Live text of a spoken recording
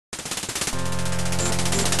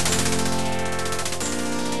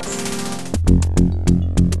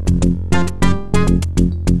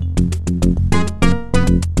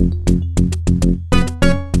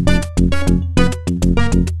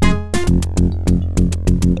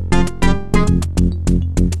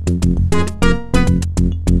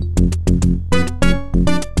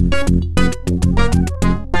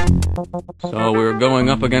going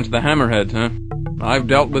up against the Hammerheads, huh? I've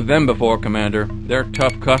dealt with them before, Commander. They're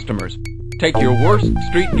tough customers. Take your worst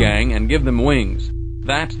street gang and give them wings.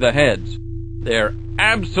 That's the Heads. They're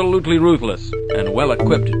absolutely ruthless and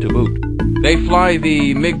well-equipped to boot. They fly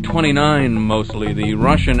the MiG-29 mostly, the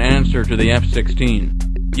Russian answer to the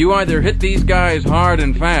F-16. You either hit these guys hard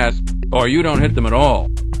and fast, or you don't hit them at all.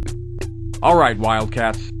 All right,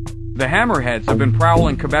 Wildcats. The Hammerheads have been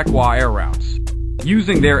prowling Quebecois air routes,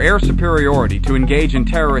 using their air superiority to engage in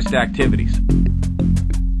terrorist activities.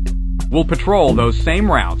 We'll patrol those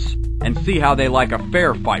same routes and see how they like a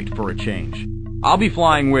fair fight for a change. I'll be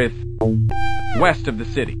flying west of the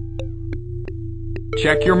city.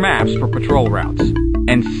 Check your maps for patrol routes,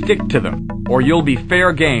 and stick to them, or you'll be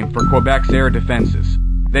fair game for Quebec's air defenses.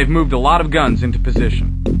 They've moved a lot of guns into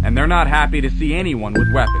position, and they're not happy to see anyone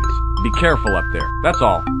with weapons. Be careful up there, that's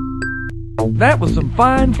all. That was some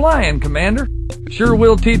fine flying, Commander. Sure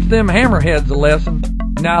will teach them Hammerheads a lesson,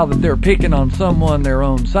 now that they're picking on someone their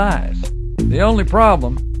own size. The only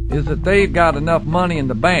problem is that they've got enough money in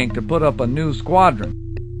the bank to put up a new squadron.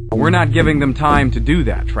 We're not giving them time to do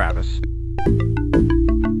that, Travis.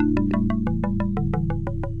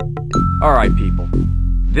 All right, people.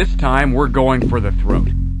 This time we're going for the throat.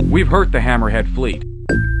 We've hurt the Hammerhead fleet.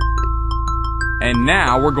 And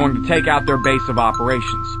now we're going to take out their base of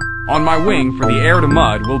operations. On my wing for the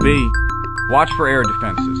air-to-mud will be... Watch for air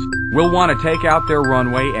defenses. We'll want to take out their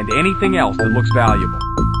runway and anything else that looks valuable.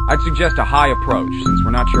 I'd suggest a high approach, since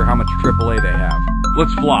we're not sure how much AAA they have.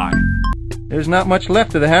 Let's fly. There's not much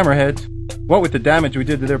left of the Hammerheads. What with the damage we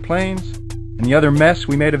did to their planes, and the other mess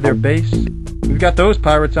we made of their base, we've got those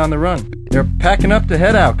pirates on the run. They're packing up to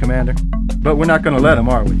head out, Commander. But we're not going to let them,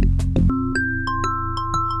 are we?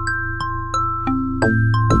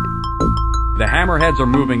 The Hammerheads are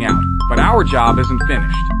moving out, but our job isn't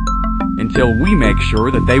finished. Until we make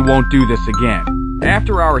sure that they won't do this again.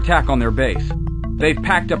 After our attack on their base, they've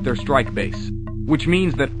packed up their strike base, which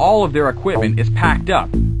means that all of their equipment is packed up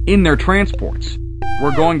in their transports.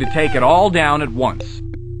 We're going to take it all down at once.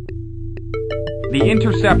 The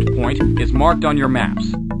intercept point is marked on your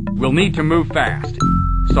maps. We'll need to move fast,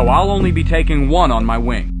 so I'll only be taking one on my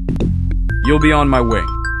wing. You'll be on my wing.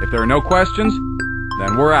 If there are no questions,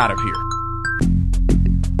 then we're out of here.